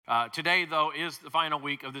Today, though, is the final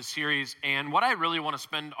week of this series, and what I really want to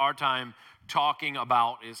spend our time talking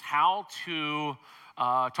about is how to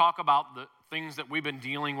talk about the things that we've been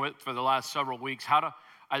dealing with for the last several weeks, how to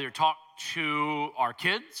either talk to our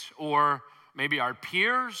kids or maybe our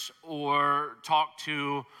peers or talk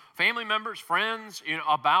to family members, friends,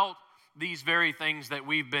 about these very things that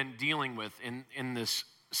we've been dealing with in this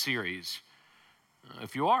series.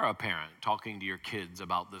 If you are a parent, talking to your kids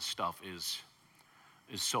about this stuff is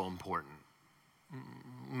so important.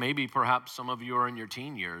 Maybe perhaps some of you are in your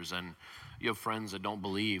teen years and you have friends that don't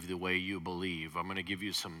believe the way you believe. I'm going to give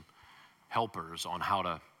you some helpers on how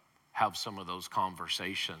to have some of those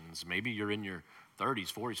conversations. Maybe you're in your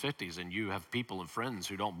 30s, 40s, 50s, and you have people and friends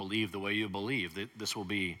who don't believe the way you believe. This will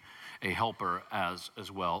be a helper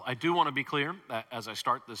as well. I do want to be clear that as I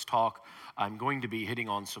start this talk, I'm going to be hitting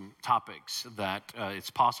on some topics that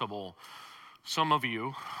it's possible some of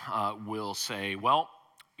you will say, well,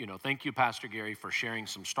 thank you, Pastor Gary, for sharing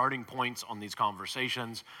some starting points on these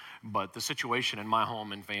conversations, but the situation in my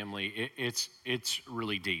home and family, it's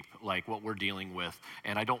really deep, like what we're dealing with.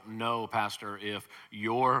 And I don't know, Pastor, if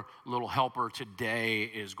your little helper today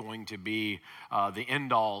is going to be the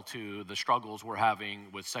end-all to the struggles we're having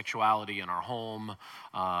with sexuality in our home,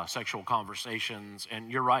 sexual conversations.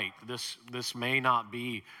 And you're right, this may not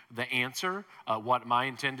be the answer. What I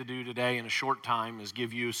intend to do today in a short time is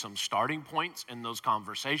give you some starting points in those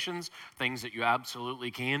conversations, things that you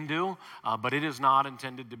absolutely can do, but it is not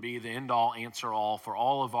intended to be the end-all, answer-all for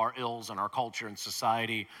all of our ills in our culture and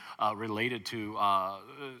society related to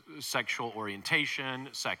sexual orientation,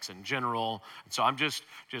 sex in general. And so I'm just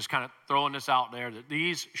kind of throwing this out there that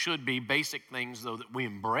these should be basic things, though, that we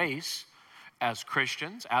embrace as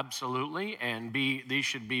Christians, absolutely, and these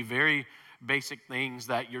should be very basic things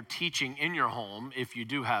that you're teaching in your home if you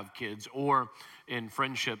do have kids or in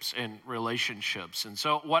friendships and relationships. And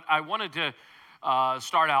so what I wanted to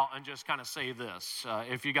start out and just kind of say this.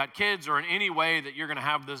 If you got kids or in any way that you're going to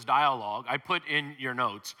have this dialogue, I put in your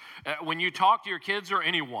notes. When you talk to your kids or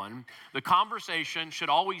anyone, the conversation should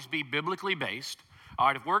always be biblically based. All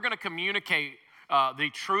right, if we're going to communicate the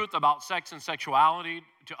truth about sex and sexuality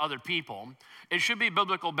to other people, it should be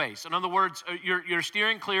biblical based. In other words, you're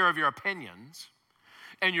steering clear of your opinions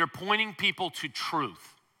and you're pointing people to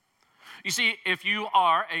truth. You see, if you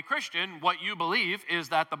are a Christian, what you believe is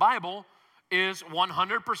that the Bible is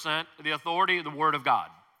 100% the authority of the Word of God.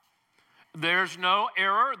 There's no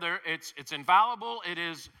error. It's infallible. It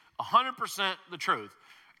is 100% the truth.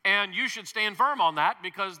 And you should stand firm on that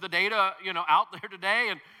because the data, out there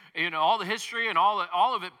today and all the history and all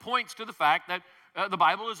of it points to the fact that the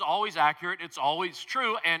Bible is always accurate, it's always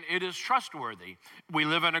true, and it is trustworthy. We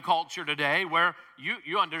live in a culture today where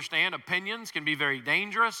you understand opinions can be very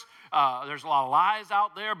dangerous. There's a lot of lies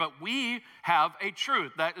out there, but we have a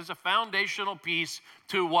truth that is a foundational piece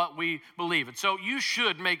to what we believe. And so you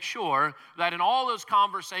should make sure that in all those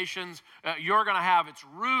conversations you're going to have, it's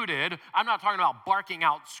rooted. I'm not talking about barking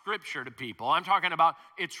out scripture to people. I'm talking about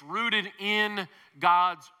it's rooted in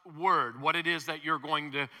God's word, what it is that you're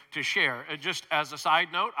going to share. Just as a side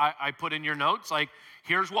note, I put in your notes, like,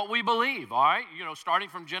 here's what we believe, all right? Starting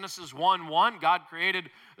from Genesis 1:1, God created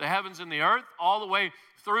the heavens and the earth, all the way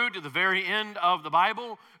through to the very end of the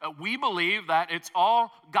Bible. We believe that it's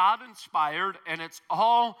all God-inspired and it's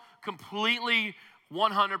all completely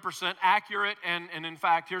 100% accurate. And in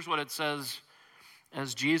fact, here's what it says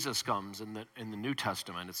as Jesus comes in the New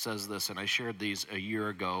Testament. It says this, and I shared these a year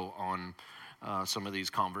ago on some of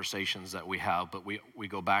these conversations that we have, but we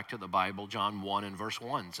go back to the Bible. John 1 and verse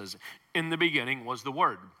 1 says, in the beginning was the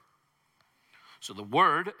Word. So the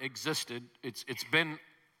Word existed. It's been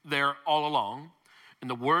there all along. And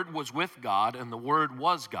the Word was with God, and the Word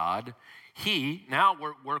was God. Now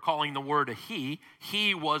we're calling the Word a He.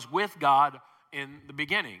 He was with God in the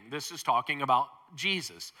beginning. This is talking about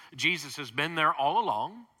Jesus. Jesus has been there all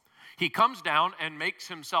along. He comes down and makes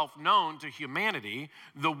himself known to humanity.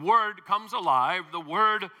 The Word comes alive. The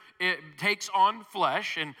Word, it takes on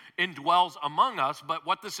flesh and indwells among us. But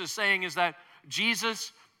what this is saying is that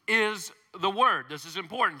Jesus is the Word. This is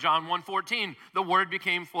important. John 1:14, the Word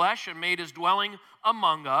became flesh and made his dwelling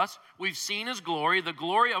among us. We've seen his glory, the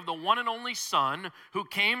glory of the one and only Son who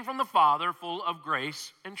came from the Father, full of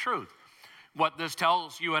grace and truth. What this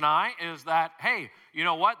tells you and I is that, hey, you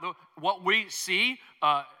know what? What we see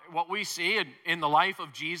in the life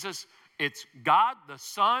of Jesus, it's God, the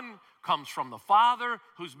Son, comes from the Father,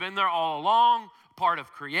 who's been there all along, part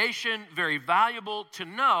of creation, very valuable to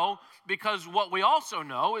know, because what we also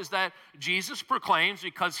know is that Jesus proclaims,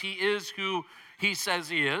 because he is who he says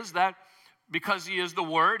he is, that because he is the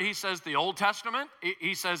Word, he says the Old Testament,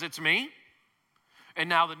 he says it's me. And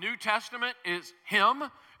now the New Testament is him.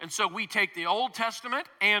 And so we take the Old Testament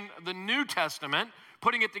and the New Testament,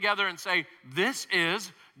 putting it together and say, this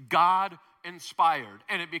is God inspired.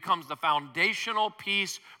 And it becomes the foundational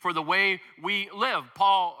piece for the way we live.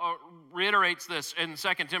 Paul reiterates this in 2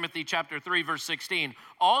 Timothy chapter 3, verse 16.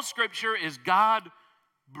 All scripture is God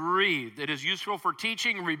breathed. It is useful for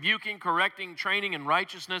teaching, rebuking, correcting, training in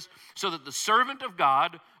righteousness, so that the servant of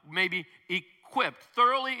God may be equipped,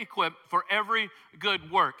 thoroughly equipped for every good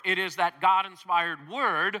work. It is that God-inspired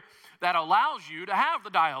word that allows you to have the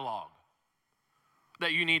dialogue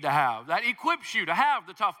that you need to have, that equips you to have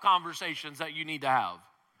the tough conversations that you need to have.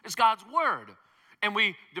 It's God's word. And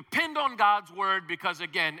we depend on God's word because,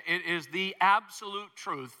 again, it is the absolute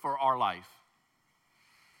truth for our life.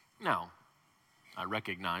 Now, I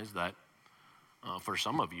recognize that for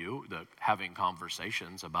some of you, that having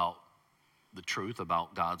conversations about the truth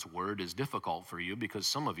about God's word is difficult for you because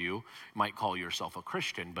some of you might call yourself a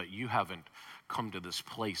Christian, but you haven't come to this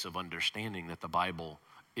place of understanding that the Bible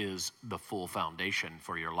is the full foundation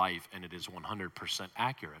for your life and it is 100%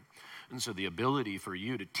 accurate. And so the ability for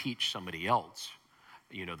you to teach somebody else,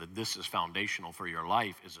 that this is foundational for your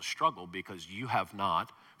life is a struggle because you have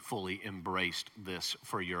not fully embraced this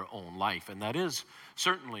for your own life. And that is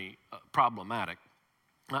certainly problematic.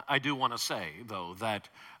 I do want to say, though, that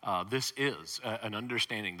this is an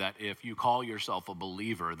understanding that if you call yourself a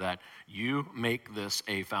believer, that you make this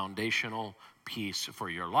a foundational piece for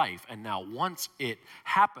your life. And now once it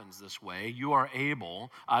happens this way, you are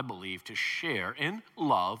able, I believe, to share in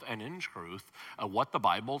love and in truth what the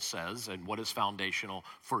Bible says and what is foundational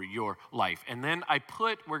for your life. And then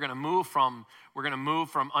we're going to move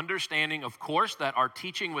from understanding, of course, that our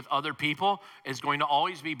teaching with other people is going to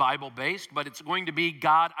always be Bible-based, but it's going to be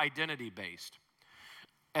God identity-based.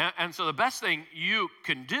 And so the best thing you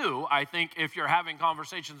can do, I think, if you're having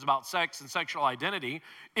conversations about sex and sexual identity,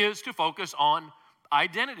 is to focus on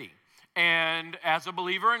identity. And as a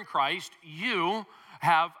believer in Christ, you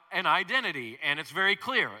have an identity, and it's very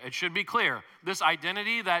clear. It should be clear. This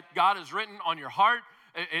identity that God has written on your heart,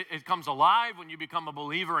 it comes alive when you become a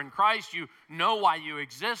believer in Christ. You know why you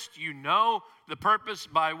exist. You know the purpose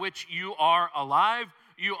by which you are alive.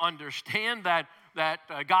 You understand that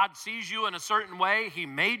God sees you in a certain way. He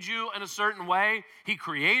made you in a certain way. He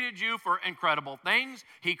created you for incredible things.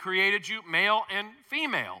 He created you male and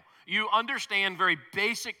female. You understand very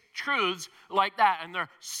basic truths like that, and they're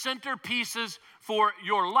centerpieces for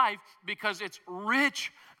your life because it's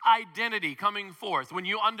rich identity coming forth. When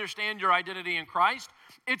you understand your identity in Christ,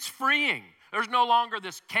 it's freeing. There's no longer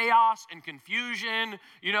this chaos and confusion.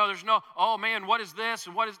 There's no, oh man, what is this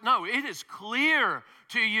and what is, no, it is clear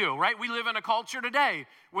to you, right? We live in a culture today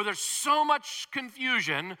where there's so much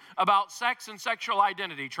confusion about sex and sexual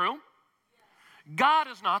identity, true? God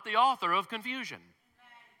is not the author of confusion.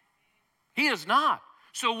 He is not.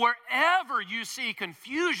 So wherever you see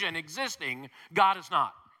confusion existing, God is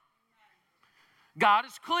not. God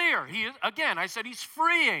is clear. He is, again, I said he's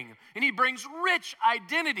freeing, and he brings rich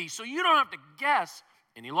identity, so you don't have to guess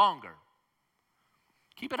any longer.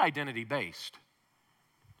 Keep it identity-based.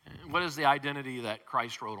 What is the identity that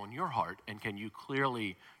Christ wrote on your heart, and can you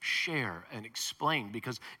clearly share and explain?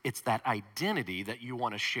 Because it's that identity that you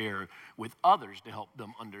want to share with others to help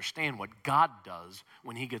them understand what God does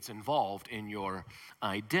when he gets involved in your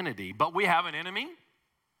identity. But we have an enemy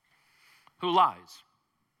who lies.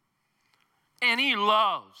 And he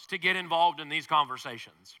loves to get involved in these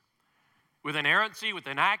conversations with inerrancy, with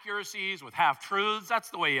inaccuracies, with half-truths.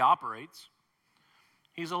 That's the way he operates.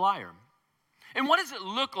 He's a liar. And what does it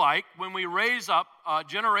look like when we raise up a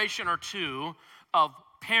generation or two of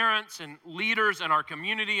parents and leaders in our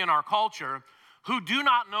community and our culture who do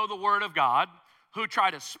not know the Word of God, who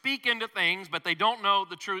try to speak into things, but they don't know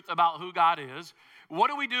the truth about who God is? What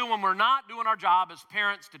do we do when we're not doing our job as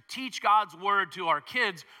parents to teach God's word to our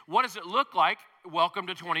kids? What does it look like? Welcome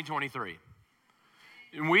to 2023.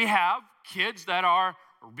 And we have kids that are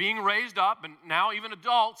being raised up, and now even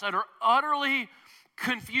adults that are utterly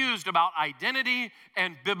confused about identity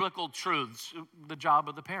and biblical truths. The job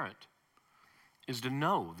of the parent is to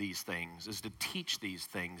know these things, is to teach these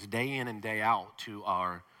things day in and day out to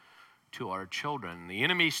our children. The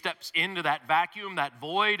enemy steps into that vacuum, that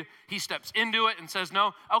void. He steps into it and says,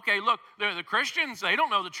 no, okay, look, they're the Christians, they don't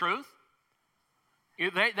know the truth.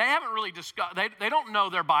 They haven't really discussed, they don't know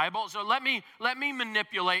their Bible, so let me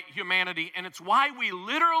manipulate humanity. And it's why we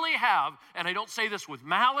literally have, and I don't say this with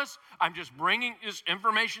malice, I'm just bringing this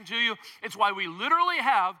information to you, it's why we literally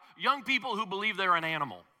have young people who believe they're an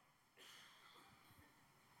animal.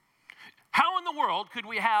 How in the world could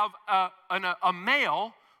we have a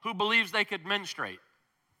male who believes they could menstruate?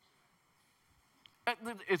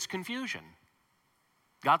 It's confusion.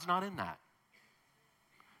 God's not in that.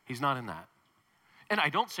 He's not in that. And I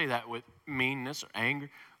don't say that with meanness or anger.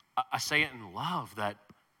 I say it in love, that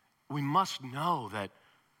we must know that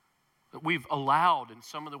we've allowed, in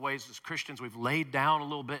some of the ways as Christians, we've laid down a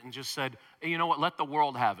little bit and just said, hey, you know what, let the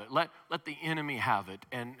world have it. Let the enemy have it.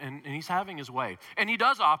 And he's having his way. And he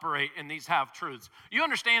does operate in these half-truths. You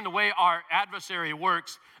understand the way our adversary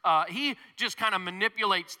works. He just kind of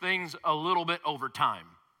manipulates things a little bit over time.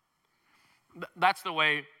 That's the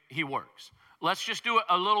way he works. Let's just do it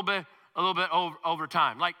a little bit over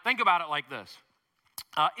time. Like, think about it like this.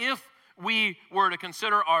 If we were to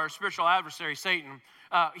consider our spiritual adversary, Satan,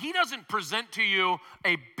 he doesn't present to you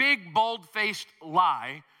a big, bold-faced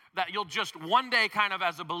lie that you'll just one day kind of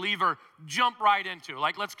as a believer jump right into.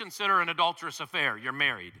 Like, let's consider an adulterous affair. You're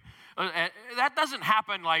married. That doesn't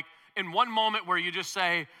happen like in one moment where you just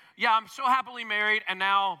say, yeah, I'm so happily married, and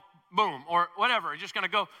now boom, or whatever, just gonna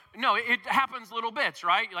go. No, it happens little bits,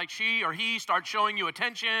 right? Like she or he starts showing you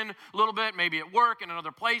attention a little bit, maybe at work and in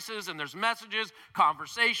other places, and there's messages,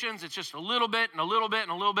 conversations. It's just a little bit and a little bit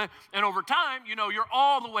and a little bit. And over time, you're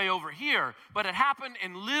all the way over here. But it happened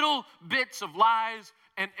in little bits of lies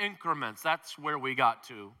and increments. That's where we got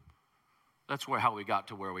to. That's how we got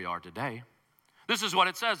to where we are today. This is what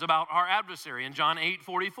it says about our adversary in John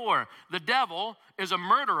 8:44. The devil is a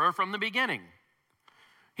murderer from the beginning.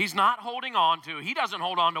 He's not holding on to, he doesn't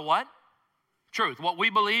hold on to what? Truth. What we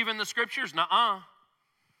believe in the scriptures? Nuh-uh.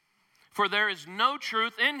 For there is no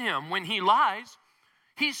truth in him. When he lies,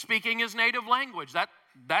 he's speaking his native language.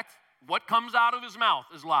 That's what comes out of his mouth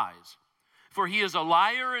is lies. For he is a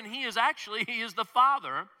liar, and he is the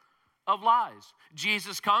father of lies.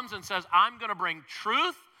 Jesus comes and says, I'm going to bring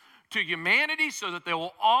truth to humanity so that they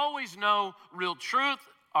will always know real truth.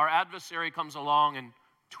 Our adversary comes along and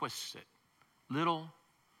twists it little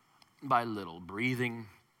by little, breathing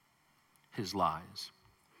his lies.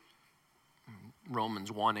 Romans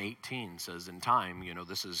 1:18 says, in time,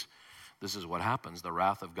 this is what happens. The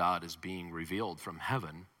wrath of God is being revealed from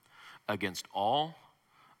heaven against all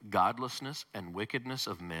godlessness and wickedness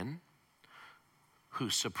of men who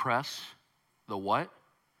suppress the what?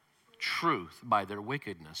 Truth by their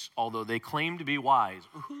wickedness, although they claim to be wise.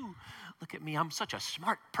 Ooh, look at me, I'm such a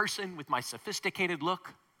smart person with my sophisticated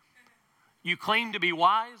look. You claim to be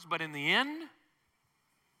wise, but in the end,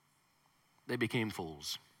 they became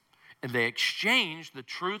fools. And they exchanged the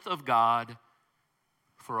truth of God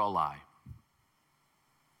for a lie.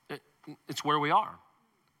 It's where we are.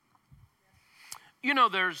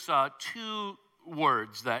 There's two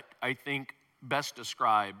words that I think best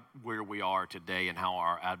describe where we are today and how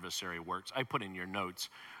our adversary works. I put in your notes.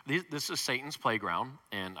 This is Satan's playground,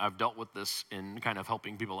 and I've dealt with this in kind of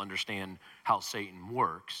helping people understand how Satan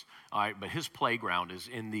works. All right, but his playground is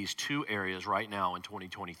in these two areas right now in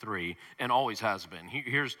 2023, and always has been.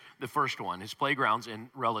 Here's the first one. His playground's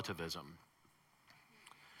in relativism.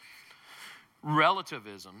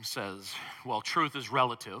 Relativism says, well, truth is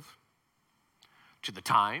relative to the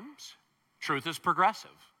times. Truth is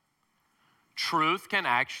progressive. Truth can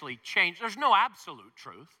actually change. There's no absolute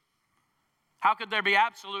truth. How could there be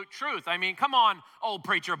absolute truth? I mean, come on, old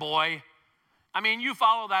preacher boy. I mean, you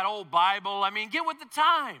follow that old Bible. I mean, get with the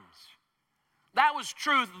times. That was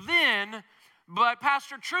truth then, but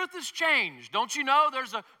Pastor, truth has changed. Don't you know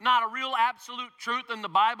there's not a real absolute truth in the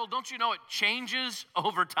Bible? Don't you know it changes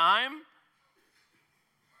over time?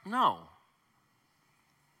 No.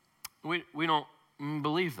 We don't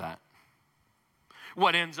believe that.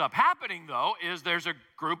 What ends up happening, though, is there's a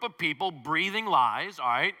group of people breathing lies, all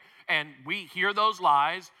right? And we hear those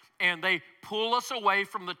lies, and they pull us away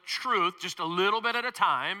from the truth just a little bit at a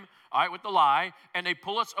time, all right, with the lie, and they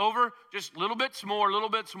pull us over just little bits more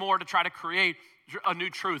to try to create a new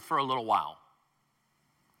truth for a little while.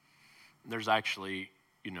 There's actually,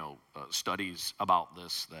 studies about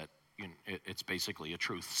this that it's basically a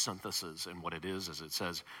truth synthesis, and what it is it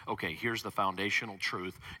says, okay, here's the foundational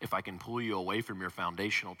truth. If I can pull you away from your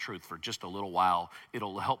foundational truth for just a little while,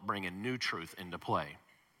 it'll help bring a new truth into play.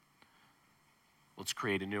 Let's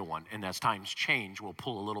create a new one. And as times change, we'll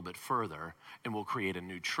pull a little bit further and we'll create a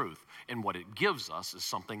new truth. And what it gives us is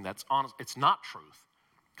something that's honest. It's not truth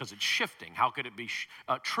because it's shifting. How could it be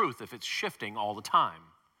truth if it's shifting all the time?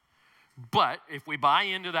 But if we buy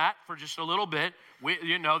into that for just a little bit,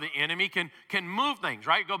 the enemy can move things,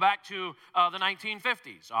 right? Go back to the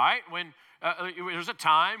 1950s, all right? When there's a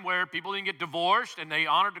time where people didn't get divorced and they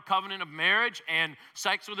honored the covenant of marriage and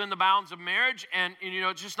sex within the bounds of marriage. And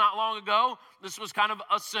just not long ago, this was kind of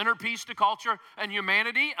a centerpiece to culture and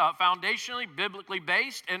humanity, foundationally, biblically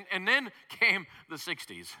based. And then came the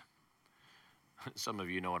 60s. Some of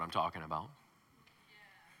you know what I'm talking about.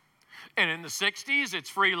 And in the 60s, it's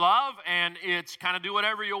free love, and it's kind of do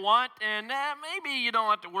whatever you want, and maybe you don't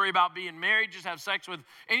have to worry about being married. Just have sex with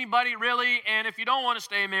anybody, really. And if you don't want to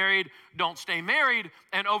stay married, don't stay married.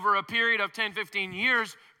 And over a period of 10, 15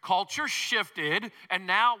 years, culture shifted, and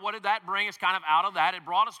now what did that bring us kind of out of that? It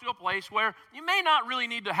brought us to a place where you may not really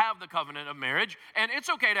need to have the covenant of marriage, and it's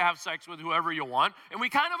okay to have sex with whoever you want. And we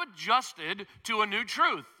kind of adjusted to a new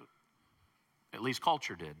truth. At least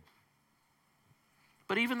culture did.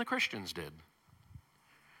 But even the Christians did.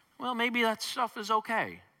 Well, maybe that stuff is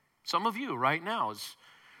okay. Some of you right now is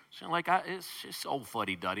like, it's just old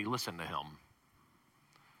fuddy-duddy. Listen to him.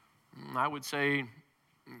 I would say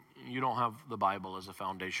you don't have the Bible as a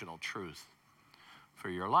foundational truth for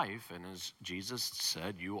your life. And as Jesus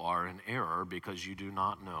said, you are in error because you do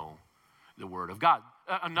not know the Word of God.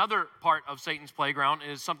 Another part of Satan's playground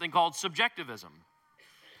is something called subjectivism.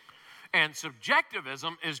 And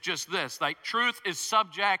subjectivism is just this, like truth is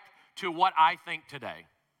subject to what I think today.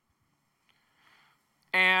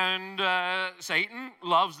 And Satan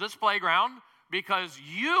loves this playground because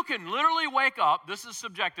you can literally wake up, this is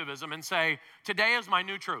subjectivism, and say, today is my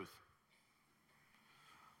new truth.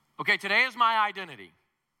 Okay, today is my identity.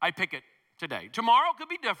 I pick it today. Tomorrow could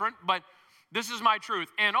be different, but this is my truth.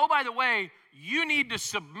 And oh, by the way, you need to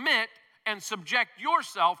submit and subject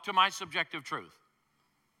yourself to my subjective truth.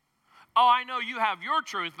 Oh, I know you have your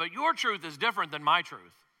truth, but your truth is different than my truth.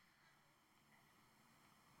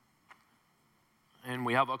 And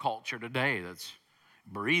we have a culture today that's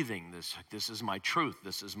breathing this is my truth,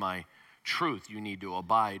 this is my truth. You need to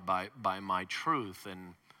abide by my truth.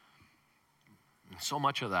 And so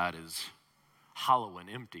much of that is hollow and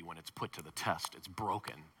empty when it's put to the test. It's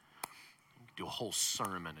broken. We could do a whole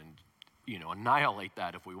sermon and annihilate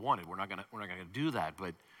that if we wanted. We're not gonna do that.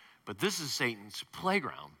 But this is Satan's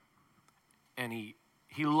playground. And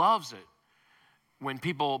he loves it when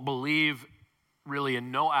people believe really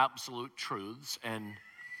in no absolute truths and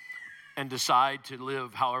decide to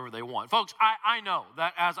live however they want. Folks, I know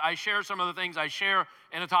that as I share some of the things I share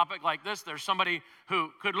in a topic like this, there's somebody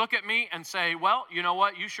who could look at me and say, well, you know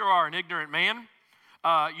what? You sure are an ignorant man.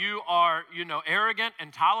 You are, arrogant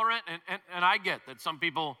and tolerant. And I get that some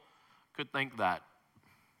people could think that.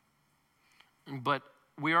 But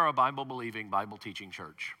we are a Bible-believing, Bible-teaching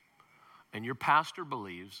church. And your pastor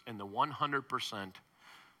believes in the 100%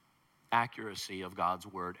 accuracy of God's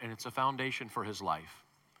word, and it's a foundation for his life.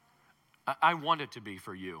 I want it to be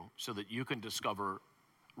for you so that you can discover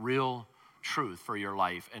real truth for your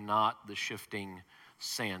life and not the shifting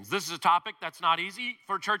sands. This is a topic that's not easy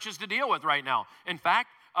for churches to deal with right now. In fact,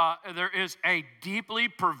 there is a deeply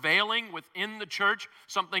prevailing within the church,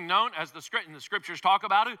 something known as the scriptures talk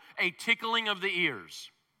about it, a tickling of the ears.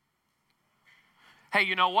 Hey,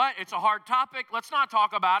 you know what? It's a hard topic. Let's not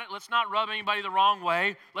talk about it. Let's not rub anybody the wrong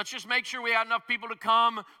way. Let's just make sure we have enough people to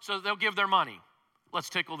come so that they'll give their money. Let's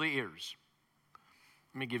tickle the ears.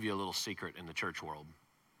 Let me give you a little secret in the church world.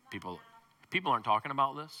 People aren't talking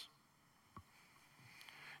about this.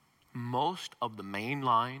 Most of the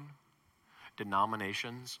mainline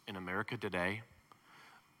denominations in America today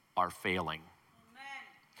are failing. Amen.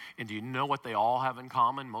 And do you know what they all have in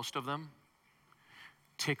common, most of them?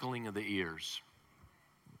 Tickling of the ears.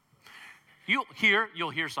 You'll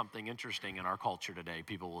hear something interesting in our culture today.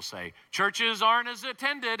 People will say, churches aren't as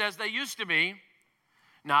attended as they used to be.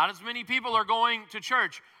 Not as many people are going to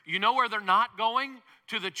church. You know where they're not going?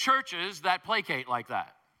 To the churches that placate like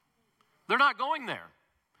that. They're not going there.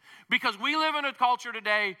 Because we live in a culture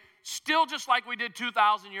today, still just like we did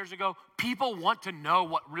 2,000 years ago, people want to know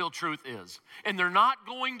what real truth is. And they're not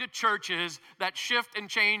going to churches that shift and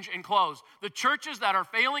change and close. The churches that are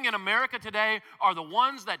failing in America today are the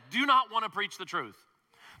ones that do not want to preach the truth.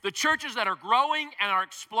 The churches that are growing and are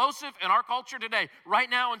explosive in our culture today, right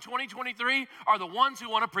now in 2023, are the ones who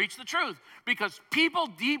want to preach the truth. Because people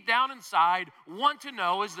deep down inside want to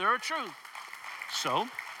know, is there a truth? So,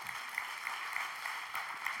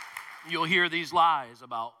 you'll hear these lies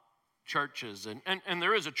about churches, and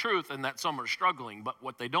there is a truth in that some are struggling, but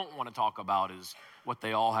what they don't want to talk about is what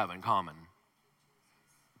they all have in common.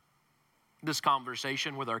 This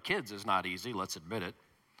conversation with our kids is not easy, let's admit it.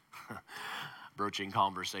 Broaching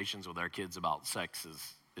conversations with our kids about sex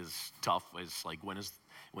is tough. It's like,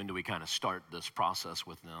 when do we kind of start this process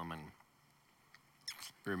with them? And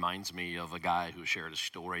it reminds me of a guy who shared a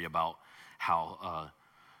story about how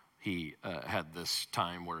he had this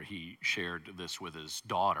time where he shared this with his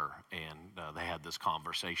daughter, and they had this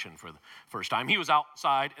conversation for the first time. He was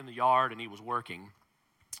outside in the yard, and he was working,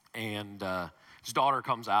 and his daughter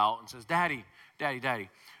comes out and says, Daddy,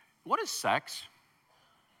 what is sex?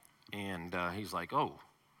 And he's like, oh,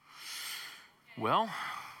 well,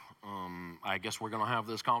 I guess we're going to have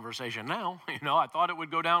this conversation now. I thought it would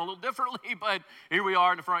go down a little differently, but here we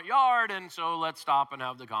are in the front yard, and so let's stop and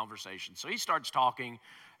have the conversation. So he starts talking,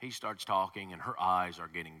 and her eyes are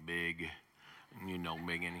getting big,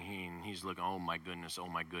 big, and he's looking, oh my goodness.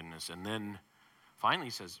 And then finally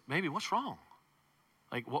he says, baby, what's wrong?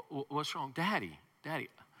 Like, what's wrong? Daddy,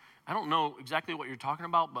 I don't know exactly what you're talking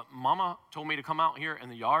about, but Mama told me to come out here in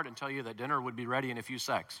the yard and tell you that dinner would be ready in a few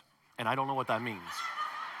seconds. And I don't know what that means.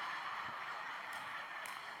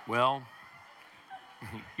 Well,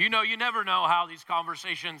 you never know how these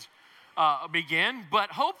conversations begin, but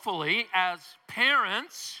hopefully as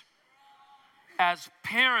parents,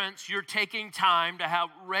 you're taking time to have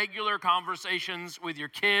regular conversations with your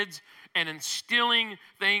kids and instilling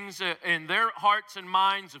things in their hearts and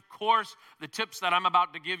minds. Of course, the tips that I'm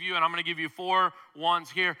about to give you, and I'm going to give you 4 ones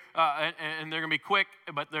here, and they're going to be quick,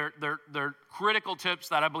 but they're critical tips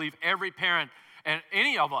that I believe every parent and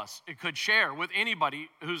any of us could share with anybody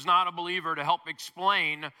who's not a believer to help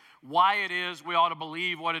explain why it is we ought to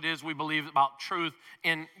believe what it is we believe about truth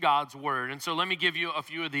in God's word. And so let me give you a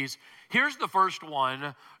few of these. Here's the first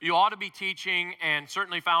one you ought to be teaching, and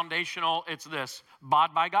certainly foundational. It's this: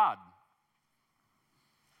 abide by God.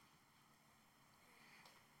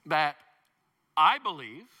 That I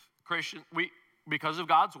believe, Christian, because of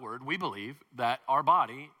God's word, we believe that our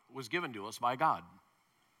body was given to us by God.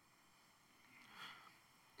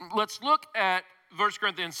 Let's look at 1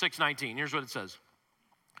 Corinthians 6:19. Here's what it says.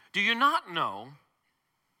 Do you not know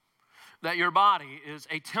that your body is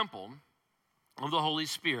a temple of the Holy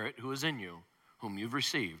Spirit who is in you, whom you've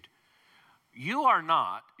received? You are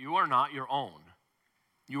not your own.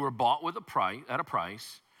 You were bought at a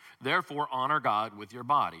price. Therefore, honor God with your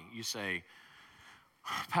body. You say,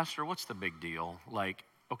 Pastor, what's the big deal? Like,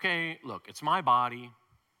 okay, look, it's my body,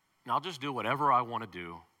 and I'll just do whatever I want to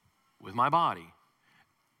do with my body.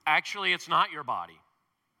 Actually, it's not your body.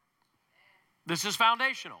 This is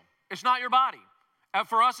foundational. It's not your body.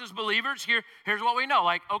 For us as believers, here's what we know.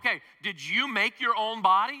 Like, okay, did you make your own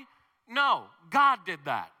body? No, God did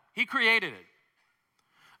that. He created it.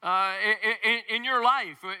 In your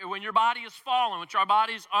life, when your body is fallen, which our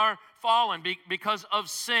bodies are fallen because of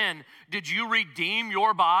sin, did you redeem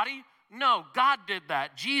your body? No, God did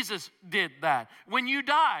that. Jesus did that. When you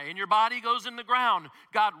die and your body goes in the ground,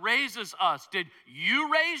 God raises us. Did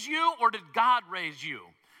you raise you, or did God raise you?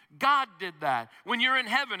 God did that. When you're in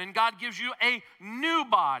heaven and God gives you a new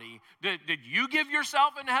body, did you give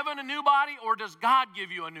yourself in heaven a new body, or does God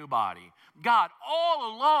give you a new body? God,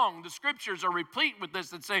 all along, the scriptures are replete with this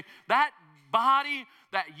that say that body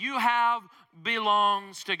that you have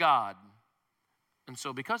belongs to God. And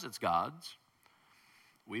so because it's God's,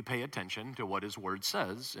 we pay attention to what his word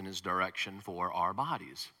says in his direction for our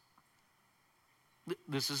bodies.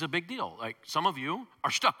 This is a big deal. Like, some of you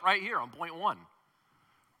are stuck right here on point 1.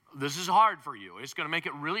 This is hard for you. It's going to make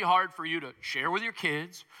it really hard for you to share with your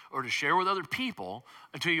kids or to share with other people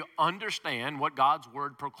until you understand what God's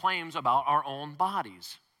word proclaims about our own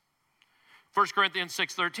bodies. 1 Corinthians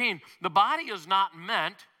 6:13, the body is not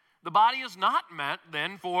meant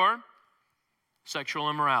then for sexual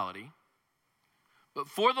immorality, but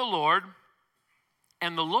for the Lord,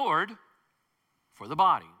 and the Lord for the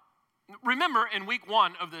body. Remember, in week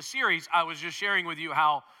 1 of this series, I was just sharing with you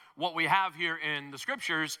how what we have here in the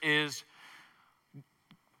scriptures is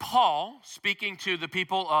Paul speaking to the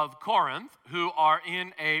people of Corinth who are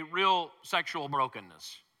in a real sexual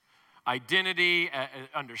brokenness. Identity,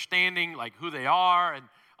 understanding like who they are, and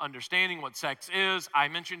understanding what sex is. I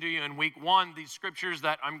mentioned to you in week 1, these scriptures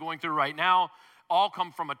that I'm going through right now all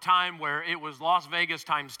come from a time where it was Las Vegas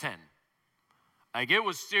times 10. Like, it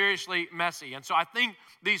was seriously messy. And so I think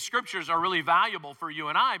these scriptures are really valuable for you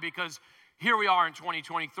and I, because here we are in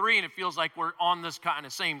 2023, and it feels like we're on this kind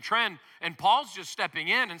of same trend. And Paul's just stepping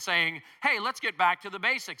in and saying, hey, let's get back to the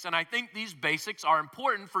basics. And I think these basics are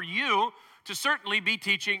important for you to certainly be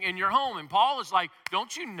teaching in your home. And Paul is like,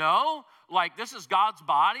 don't you know, like, this is God's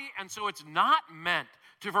body, and so it's not meant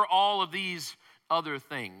for all of these other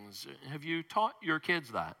things. Have you taught your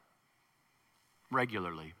kids that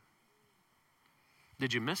regularly?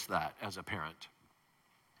 Did you miss that as a parent?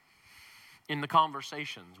 In the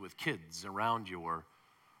conversations with kids around you, or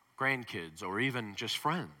grandkids, or even just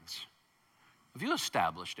friends, have you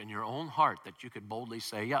established in your own heart that you could boldly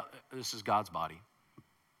say, yeah, this is God's body?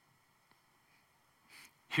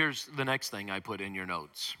 Here's the next thing I put in your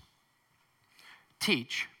notes.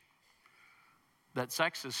 Teach that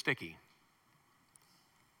sex is sticky.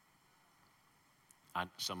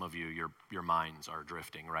 Some of you, your minds are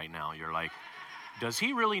drifting right now. You're like, does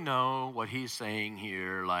he really know what he's saying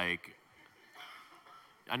here? Like,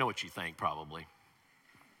 I know what you think probably.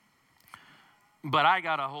 But I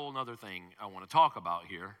got a whole other thing I want to talk about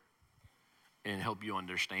here and help you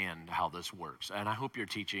understand how this works. And I hope you're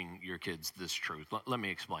teaching your kids this truth. Let me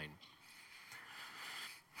explain.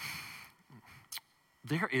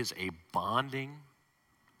 There is a bonding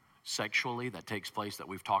sexually that takes place that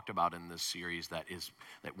we've talked about in this series that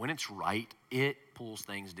when it's right, it pulls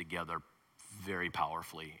things together very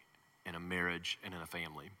powerfully in a marriage and in a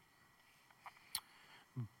family.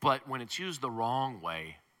 But when it's used the wrong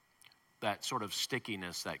way, that sort of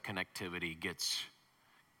stickiness, that connectivity gets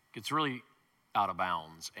really out of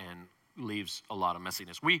bounds and leaves a lot of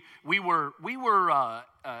messiness. We were at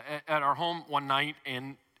our home one night,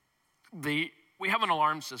 and we have an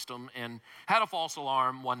alarm system and had a false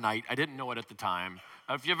alarm one night. I didn't know it at the time.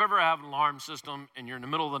 If you've ever had an alarm system and you're in the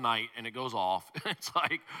middle of the night and it goes off, it's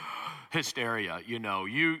like hysteria,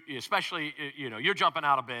 especially you're jumping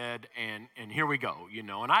out of bed and here we go,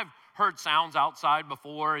 and I've heard sounds outside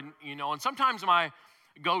before and sometimes my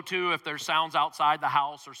go-to, if there's sounds outside the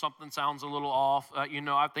house or something sounds a little off,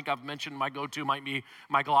 I think I've mentioned my go-to might be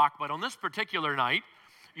my Glock, but on this particular night,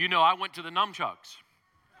 I went to the nunchucks.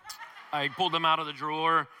 I pulled them out of the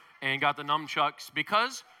drawer and got the nunchucks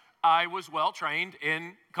because I was well trained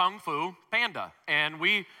in Kung Fu Panda. And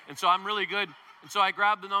so I'm really good. And so I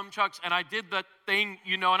grabbed the nunchucks and I did that thing,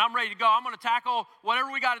 and I'm ready to go. I'm going to tackle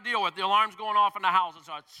whatever we got to deal with. The alarm's going off in the house. And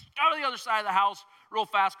so I go to the other side of the house real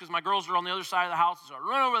fast because my girls are on the other side of the house. And so I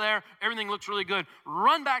run over there. Everything looks really good.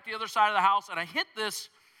 Run back to the other side of the house and I hit this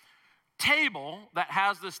table that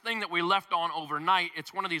has this thing that we left on overnight.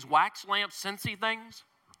 It's one of these wax lamp Scentsy things.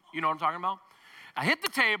 You know what I'm talking about? I hit the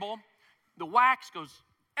table. The wax goes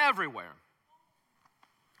everywhere.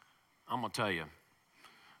 I'm going to tell you,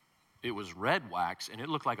 it was red wax, and it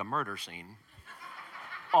looked like a murder scene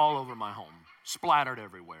all over my home, splattered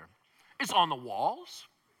everywhere. It's on the walls.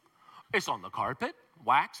 It's on the carpet,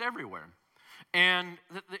 wax everywhere. And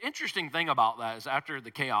the interesting thing about that is after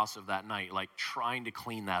the chaos of that night, like trying to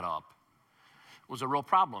clean that up, was a real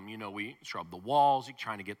problem. We scrub the walls. You're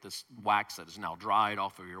trying to get this wax that is now dried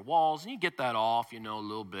off of your walls, and you get that off, a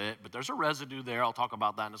little bit, but there's a residue there. I'll talk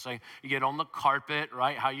about that in a second. You get on the carpet,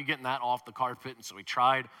 right? How you getting that off the carpet? And so we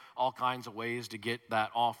tried all kinds of ways to get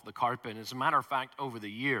that off the carpet. And as a matter of fact, over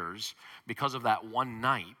the years, because of that one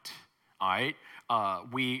night, all right,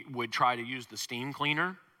 we would try to use the steam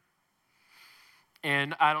cleaner.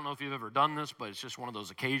 And I don't know if you've ever done this, but it's just one of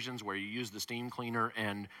those occasions where you use the steam cleaner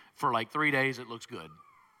and for like 3 days it looks good.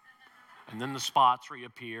 And then the spots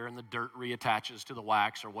reappear and the dirt reattaches to the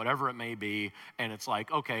wax or whatever it may be. And it's like,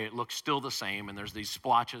 okay, it looks still the same. And there's these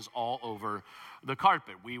splotches all over the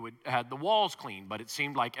carpet. We had the walls cleaned, but it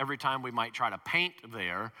seemed like every time we might try to paint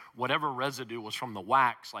there, whatever residue was from the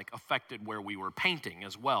wax like affected where we were painting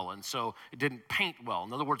as well. And so it didn't paint well.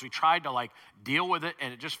 In other words, we tried to like deal with it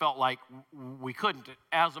and it just felt like we couldn't.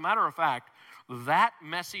 As a matter of fact, that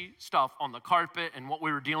messy stuff on the carpet and what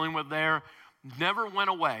we were dealing with there never went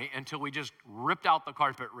away until we just ripped out the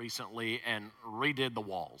carpet recently and redid the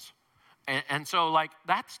walls. And so like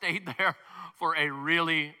that stayed there for a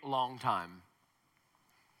really long time.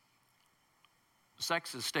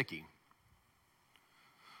 Sex is sticky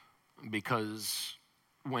because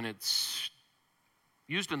when it's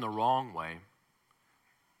used in the wrong way,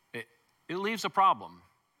 it leaves a problem.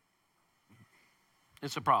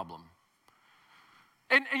 It's a problem.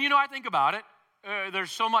 And I think about it. There's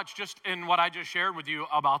so much just in what I just shared with you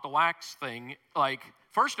about the wax thing. Like,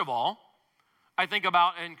 first of all, I think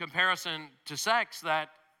about in comparison to sex that,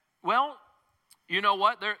 well, you know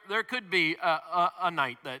what? There could be a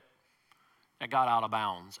night that got out of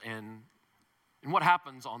bounds. And what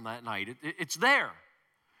happens on that night? It's there.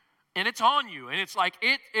 And it's on you. And it's like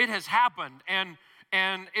it has happened. And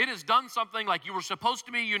it has done something like you were supposed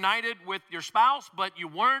to be united with your spouse, but you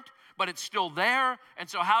weren't. But it's still there. And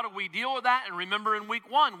so how do we deal with that? And remember in week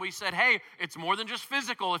 1, we said, hey, it's more than just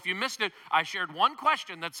physical. If you missed it, I shared one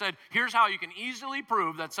question that said, here's how you can easily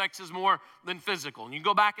prove that sex is more than physical. And you can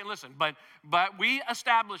go back and listen. But we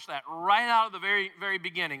established that right out of the very, very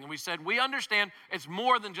beginning. And we said, we understand it's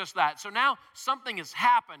more than just that. So now something has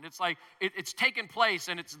happened. It's like it's taken place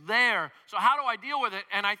and it's there. So how do I deal with it?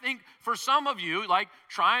 And I think for some of you, like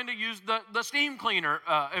trying to use the steam cleaner,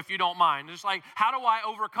 if you don't mind. It's like, how do I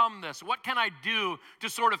overcome this? What can I do to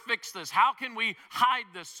sort of fix this? How can we hide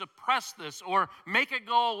this, suppress this, or make it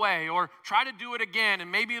go away, or try to do it again, and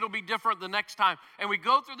maybe it'll be different the next time? And we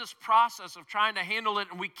go through this process of trying to handle it,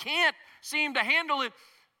 and we can't seem to handle it.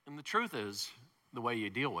 And the truth is, the way you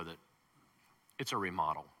deal with it, it's a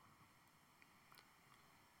remodel.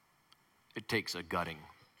 It takes a gutting.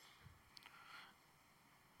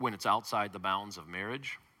 When it's outside the bounds of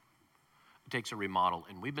marriage, takes a remodel.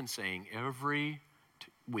 And we've been saying every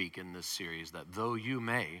week in this series that though you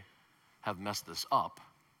may have messed this up,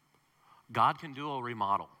 God can do a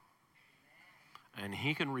remodel. And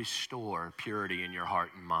he can restore purity in your heart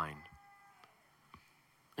and mind.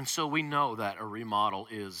 And so we know that a remodel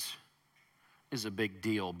is a big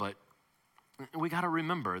deal, but we got to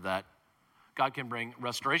remember that God can bring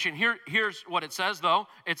restoration. Here's what it says, though.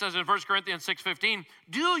 It says in 1 Corinthians 6:15,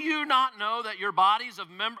 do you not know that your bodies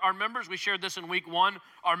are members, we shared this in week 1,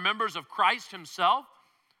 are members of Christ himself?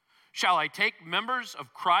 Shall I take members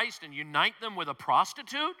of Christ and unite them with a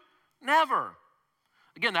prostitute? Never.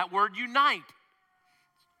 Again, that word unite.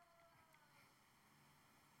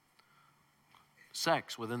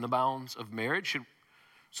 Sex within the bounds of marriage.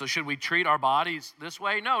 Should we treat our bodies this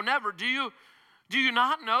way? No, never. Do you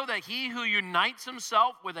not know that he who unites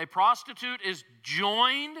himself with a prostitute is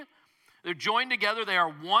joined? They're joined together. They are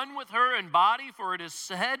one with her in body, for it is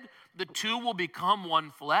said, the two will become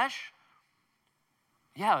one flesh.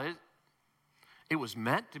 Yeah, it was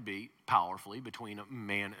meant to be powerfully between a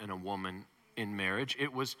man and a woman in marriage.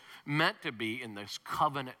 It was meant to be in this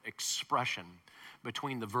covenant expression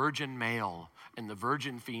between the virgin male and the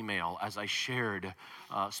virgin female, as I shared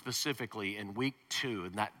specifically in week 2,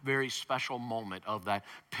 in that very special moment of that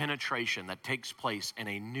penetration that takes place in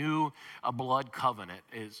a new blood covenant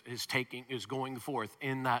is going forth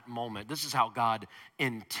in that moment. This is how God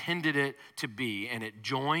intended it to be, and it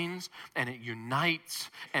joins and it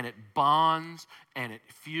unites and it bonds and it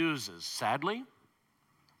fuses. Sadly,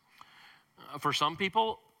 for some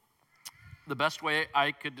people, the best way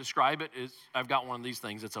I could describe it is I've got one of these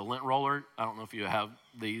things. It's a lint roller. I don't know if you have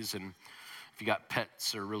these, and if you got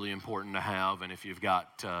pets, they're really important to have, and if you've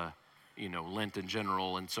got, lint in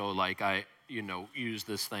general. And so, I use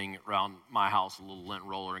this thing around my house, a little lint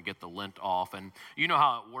roller, and get the lint off. And you know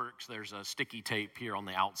how it works. There's a sticky tape here on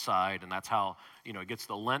the outside, and that's how, it gets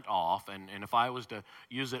the lint off. And if I was to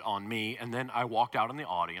use it on me, and then I walked out in the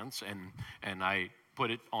audience, and I put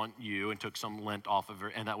it on you and took some lint off of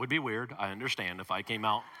it, and that would be weird. I understand if I came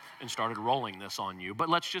out and started rolling this on you, but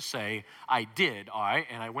let's just say I did, all right,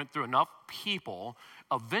 and I went through enough people,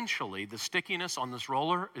 eventually the stickiness on this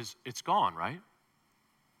roller it's gone, right?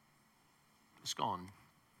 It's gone.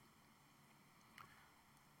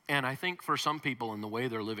 And I think for some people in the way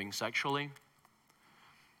they're living sexually,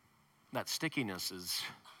 that stickiness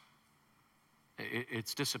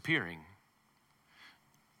it's disappearing.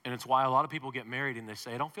 And it's why a lot of people get married and they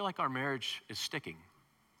say, I don't feel like our marriage is sticking.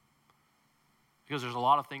 Because there's a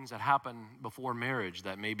lot of things that happen before marriage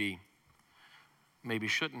that maybe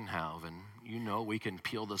shouldn't have. And we can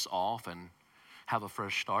peel this off and have a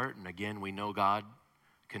fresh start. And again, we know God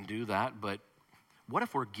can do that. But what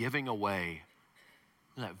if we're giving away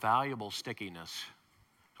that valuable stickiness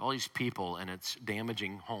to all these people and it's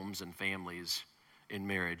damaging homes and families in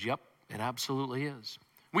marriage? Yep, it absolutely is.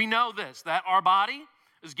 We know this, that our body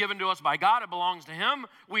is given to us by God. It belongs to him.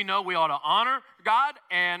 We know we ought to honor God.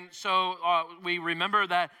 And so we remember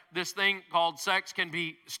that this thing called sex can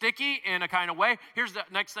be sticky in a kind of way. Here's the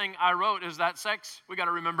next thing I wrote is that sex, we got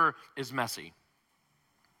to remember, is messy.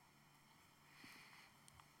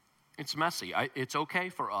 It's messy. It's okay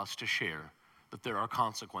for us to share that there are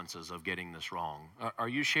consequences of getting this wrong. Are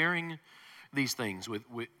you sharing these things with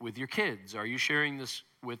your kids? Are you sharing this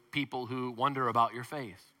with people who wonder about your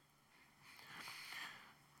faith?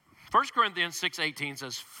 1 Corinthians 6:18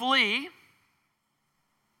 says, flee.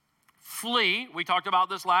 We talked about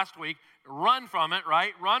this last week. Run from it,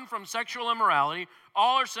 right? Run from sexual immorality.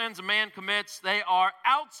 All our sins a man commits, they are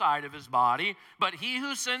outside of his body, but he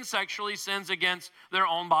who sins sexually sins against their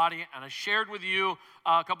own body. And I shared with you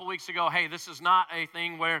a couple weeks ago, hey, this is not a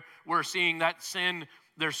thing where we're seeing that sin,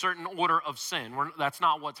 there's certain order of sin. That's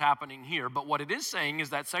not what's happening here. But what it is saying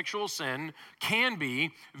is that sexual sin can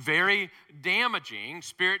be very damaging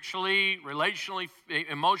spiritually, relationally,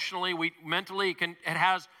 emotionally, mentally. It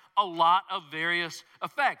has a lot of various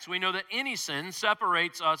effects. We know that any sin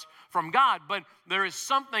separates us from God, but there is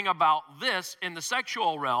something about this in the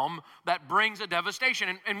sexual realm that brings a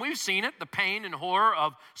devastation. And we've seen it, the pain and horror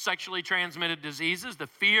of sexually transmitted diseases, the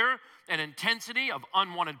fear and intensity of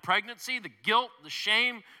unwanted pregnancy, the guilt, the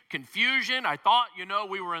shame, confusion. I thought,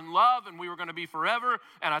 we were in love and we were going to be forever.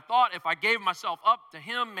 And I thought if I gave myself up to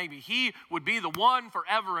him, maybe he would be the one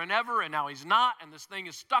forever and ever. And now he's not. And this thing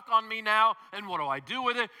is stuck on me now. And what do I do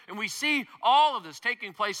with it? And we see all of this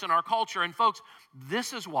taking place in our culture. And folks,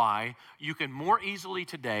 this is why you can more easily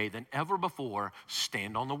today than ever before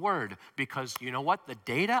stand on the word. Because you know what? The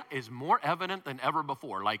data is more evident than ever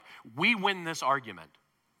before. We win this argument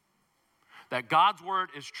that God's word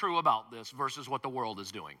is true about this versus what the world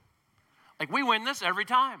is doing. We win this every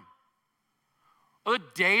time. The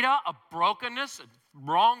data of brokenness,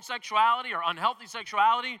 wrong sexuality or unhealthy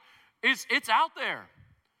sexuality, it's out there.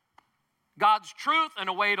 God's truth and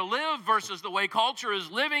a way to live versus the way culture is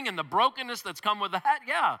living and the brokenness that's come with that,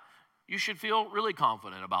 yeah, you should feel really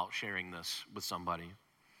confident about sharing this with somebody.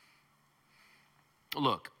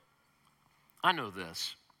 Look, I know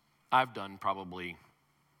this. I've done probably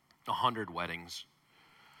 100 weddings,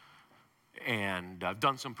 and I've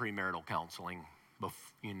done some premarital counseling,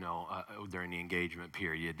 during the engagement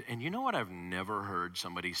period. And you know what I've never heard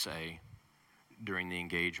somebody say during the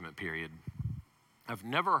engagement period? I've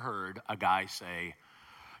never heard a guy say,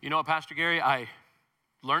 you know what, Pastor Gary, I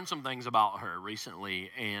learned some things about her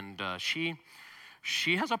recently, and she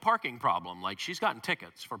has a parking problem. Like, she's gotten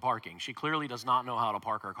tickets for parking. She clearly does not know how to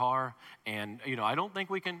park her car, and I don't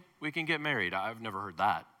think we can get married. I've never heard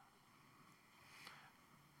that.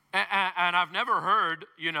 And I've never heard,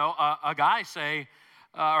 a guy say,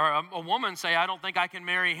 or a woman say, I don't think I can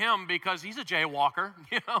marry him because he's a jaywalker.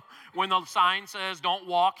 When the sign says don't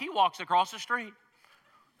walk, he walks across the street.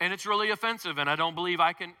 And it's really offensive, and I don't believe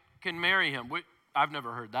I can marry him. I've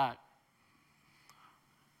never heard that.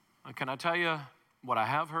 Can I tell you what I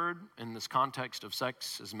have heard in this context of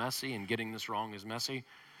sex is messy and getting this wrong is messy?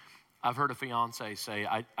 I've heard a fiance say,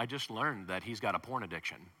 I just learned that he's got a porn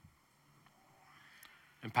addiction.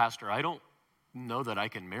 And Pastor, I don't know that I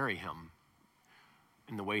can marry him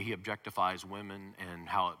in the way he objectifies women and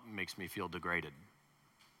how it makes me feel degraded.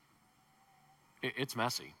 It's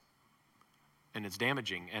messy. And it's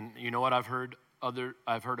damaging. And you know what I've heard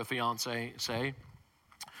a fiance say?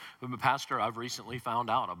 Pastor, I've recently found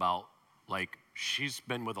out about, she's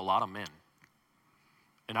been with a lot of men.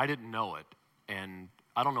 And I didn't know it. And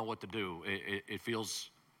I don't know what to do. It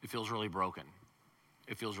feels really broken.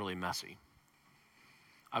 It feels really messy.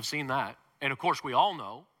 I've seen that. And of course, we all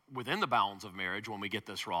know within the bounds of marriage when we get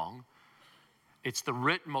this wrong, it's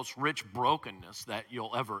the most rich brokenness that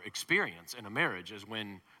you'll ever experience in a marriage is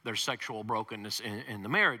when there's sexual brokenness in the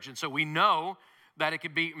marriage. And so we know that it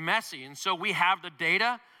could be messy. And so we have the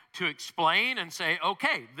data to explain and say,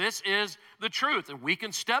 okay, this is the truth. And we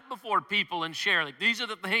can step before people and share, these are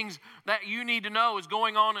the things that you need to know is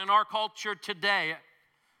going on in our culture today.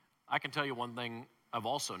 I can tell you one thing I've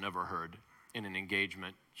also never heard in an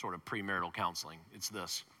engagement sort of premarital counseling. It's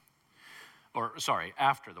this.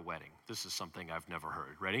 After the wedding. This is something I've never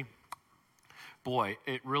heard. Ready? Boy,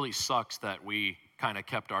 it really sucks that we kind of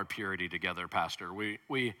kept our purity together, Pastor. We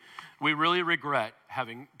really regret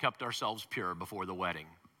having kept ourselves pure before the wedding.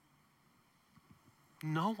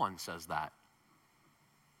 No one says that.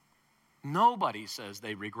 Nobody says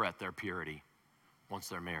they regret their purity once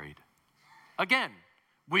they're married. Again,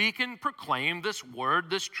 we can proclaim this word,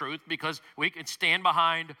 this truth, because we can stand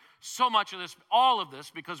behind so much of this, all of this,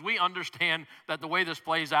 because we understand that the way this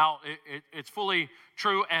plays out, it's fully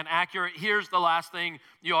true and accurate. Here's the last thing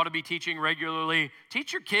you ought to be teaching regularly.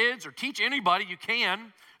 Teach your kids or teach anybody you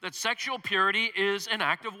can that sexual purity is an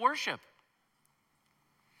act of worship.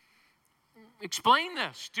 Explain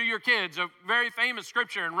this to your kids. A very famous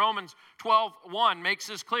scripture in Romans 12:1 makes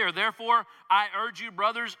this clear. Therefore, I urge you,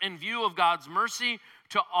 brothers, in view of God's mercy,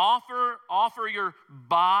 to offer your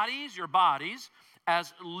bodies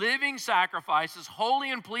as living sacrifices,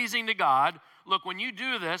 holy and pleasing to God. Look, when you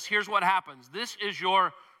do this, here's what happens. This is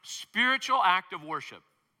your spiritual act of worship.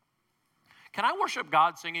 Can I worship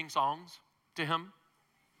God singing songs to Him?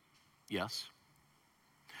 Yes.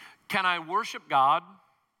 Can I worship God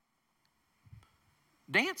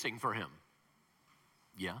dancing for Him?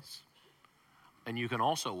 Yes. And you can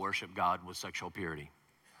also worship God with sexual purity,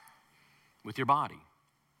 with your body.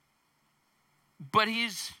 But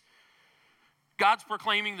God's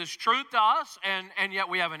proclaiming this truth to us, and yet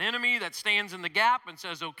we have an enemy that stands in the gap and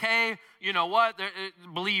says, okay, you know what,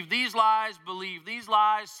 believe these lies,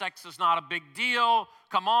 sex is not a big deal,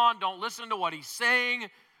 come on, don't listen to what he's saying.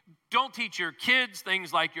 Don't teach your kids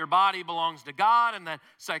things like your body belongs to God and that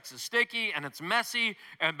sex is sticky and it's messy,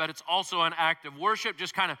 but it's also an act of worship.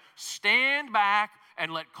 Just kind of stand back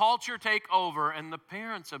and let culture take over. And the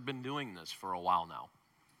parents have been doing this for a while now.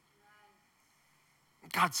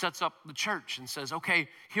 God sets up the church and says, okay,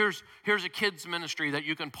 here's a kids ministry that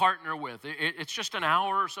you can partner with. It's just an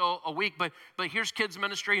hour or so a week, but here's kids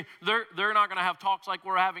ministry. They're not going to have talks like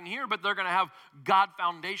we're having here, but they're going to have God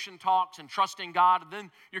foundation talks and trusting God. And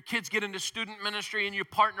then your kids get into student ministry and you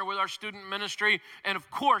partner with our student ministry. And of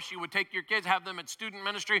course, you would take your kids, have them at student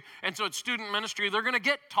ministry. And so at student ministry, they're going to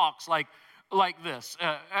get talks like like this.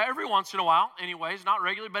 Every once in a while, anyways, not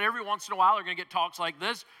regularly, but every once in a while, they're going to get talks like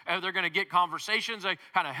this. They're going to get conversations that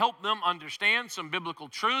kind of help them understand some biblical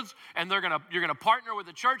truths. And you're going to partner with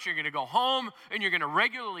the church. You're going to go home, and you're going to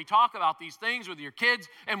regularly talk about these things with your kids.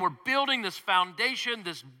 And we're building this foundation,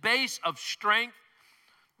 this base of strength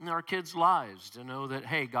in our kids' lives to know that,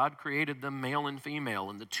 hey, God created them male and female,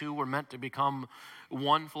 and the two were meant to become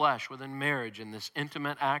one flesh within marriage. And this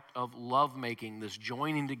intimate act of lovemaking, this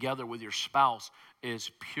joining together with your spouse, is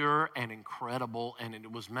pure and incredible, and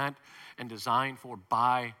it was meant and designed for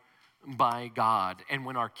by God. And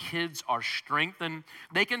when our kids are strengthened,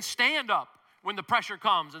 they can stand up when the pressure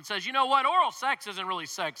comes and says, you know what, oral sex isn't really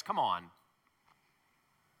sex, come on.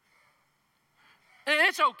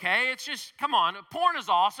 It's okay, it's just, come on, porn is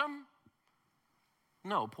awesome.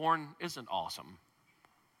 No, porn isn't awesome.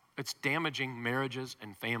 It's damaging marriages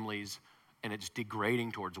and families, and it's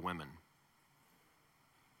degrading towards women.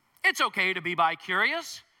 It's okay to be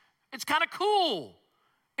bi-curious. It's kind of cool.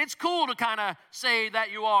 It's cool to kind of say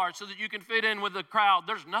that you are so that you can fit in with the crowd.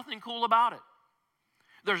 There's nothing cool about it.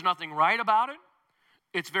 There's nothing right about it.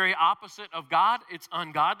 It's very opposite of God. It's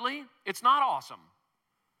ungodly. It's not awesome.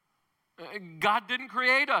 God didn't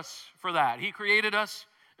create us for that. He created us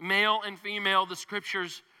male and female. The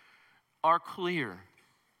scriptures are clear.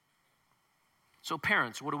 So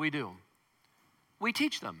parents, what do? We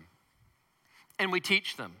teach them. And we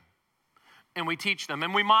teach them. And we teach them.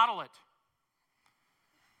 And we model it.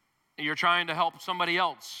 You're trying to help somebody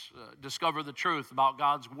else discover the truth about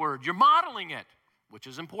God's word. You're modeling it, which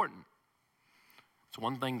is important. It's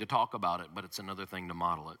one thing to talk about it, but it's another thing to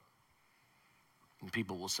model it. And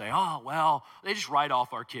people will say, oh, well, they just write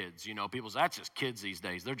off our kids. You know, people say, that's just kids these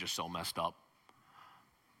days. They're just so messed up.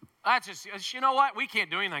 That's just, you know what? We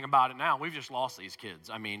can't do anything about it now. We've just lost these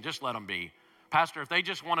kids. I mean, just let them be. Pastor, if they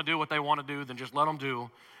just want to do what they want to do, then just let them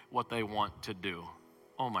do what they want to do.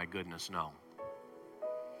 Oh, my goodness, no.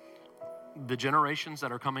 The generations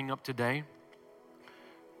that are coming up today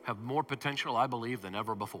have more potential, I believe, than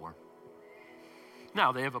ever before.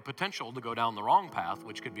 Now, they have a potential to go down the wrong path,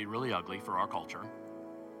 which could be really ugly for our culture.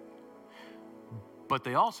 But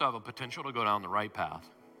they also have a potential to go down the right path.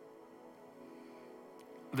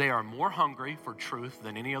 They are more hungry for truth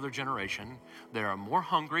than any other generation. They are more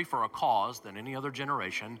hungry for a cause than any other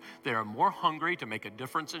generation. They are more hungry to make a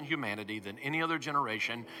difference in humanity than any other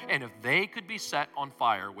generation. And if they could be set on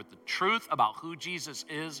fire with the truth about who Jesus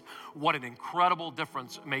is, what an incredible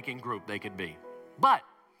difference-making group they could be. But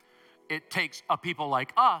it takes a people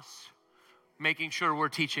like us making sure we're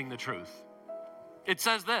teaching the truth. It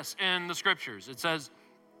says this in the scriptures. It says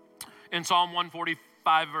in Psalm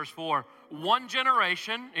 145, verse 4, one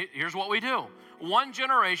generation, here's what we do. One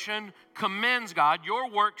generation commends God, your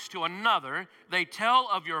works to another. They tell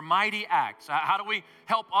of your mighty acts. How do we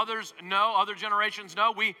help others know, other generations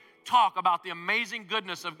know? We talk about the amazing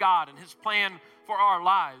goodness of God and his plan for our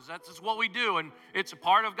lives. That's what we do, and it's a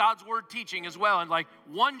part of God's word teaching as well. And like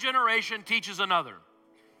one generation teaches another.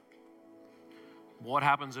 What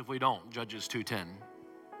happens if we don't? Judges 2:10.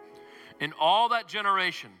 In all that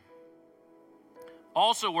generation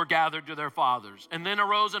also were gathered to their fathers, and then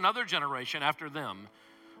arose another generation after them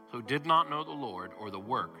who did not know the Lord or the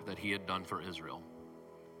work that he had done for Israel.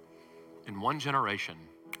 In one generation,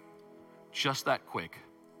 just that quick,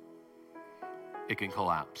 it can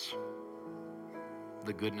collapse.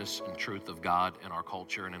 The goodness and truth of God in our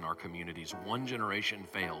culture and in our communities. One generation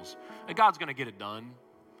fails, and God's going to get it done.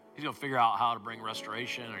 He's going to figure out how to bring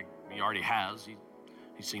restoration, or he already has.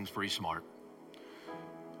 He seems pretty smart.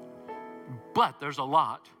 But there's a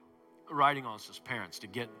lot riding on us as parents to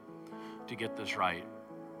get this right.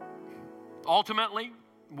 Ultimately,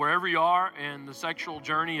 wherever you are in the sexual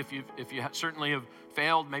journey, if you certainly have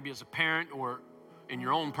failed, maybe as a parent or in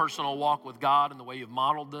your own personal walk with God and the way you've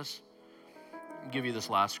modeled this, I'll give you this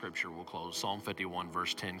last scripture. We'll close. Psalm 51,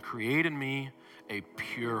 verse 10. Create in me a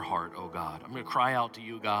pure heart, O God. I'm going to cry out to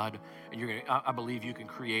you, God, and I believe you can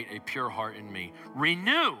create a pure heart in me.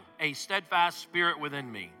 Renew a steadfast spirit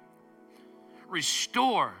within me.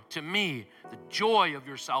 Restore to me the joy of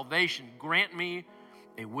your salvation. Grant me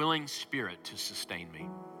a willing spirit to sustain me.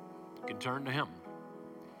 You can turn to him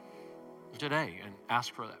today and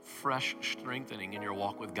ask for that fresh strengthening in your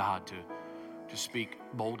walk with God to speak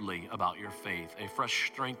boldly about your faith, a fresh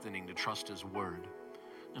strengthening to trust his word.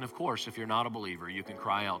 And of course, if you're not a believer, you can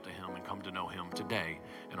cry out to him and come to know him today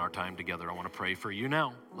in our time together. I want to pray for you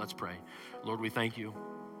now. Let's pray. Lord, we thank you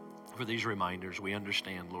for these reminders. We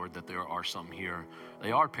understand, Lord, that there are some here.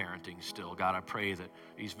 They are parenting still. God, I pray that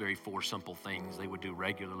these very four simple things they would do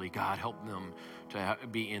regularly. God, help them to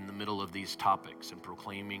be in the middle of these topics and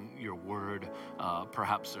proclaiming your word.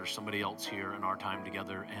 Perhaps there's somebody else here in our time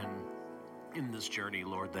together, and in this journey,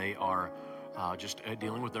 Lord, they are just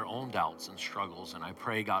dealing with their own doubts and struggles. And I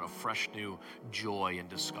pray, God, a fresh new joy in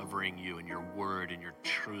discovering you and your word and your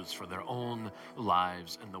truths for their own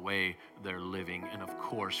lives and the way they're living. And of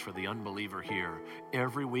course, for the unbeliever here,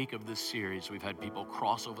 every week of this series, we've had people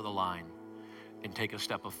cross over the line and take a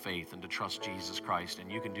step of faith and to trust Jesus Christ.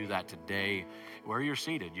 And you can do that today where you're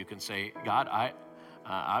seated. You can say, God,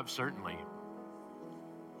 I've certainly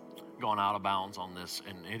gone out of bounds on this,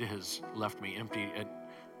 and it has left me empty.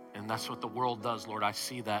 And that's what the world does, Lord. I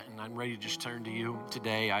see that, and I'm ready to just turn to you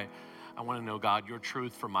today. I want to know, God, your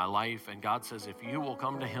truth for my life. And God says, if you will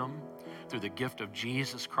come to him through the gift of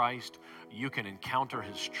Jesus Christ, you can encounter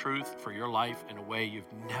his truth for your life in a way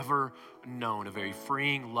you've never known, a very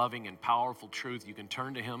freeing, loving, and powerful truth. You can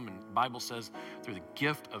turn to him, and the Bible says, through the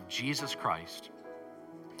gift of Jesus Christ,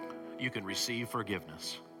 you can receive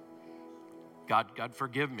forgiveness. God,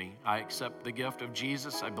 forgive me. I accept the gift of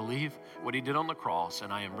Jesus. I believe what he did on the cross,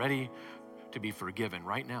 and I am ready to be forgiven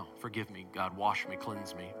right now. Forgive me, God. Wash me,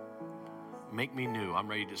 cleanse me. Make me new. I'm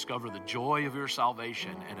ready to discover the joy of your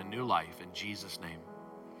salvation and a new life in Jesus' name.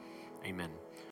 Amen.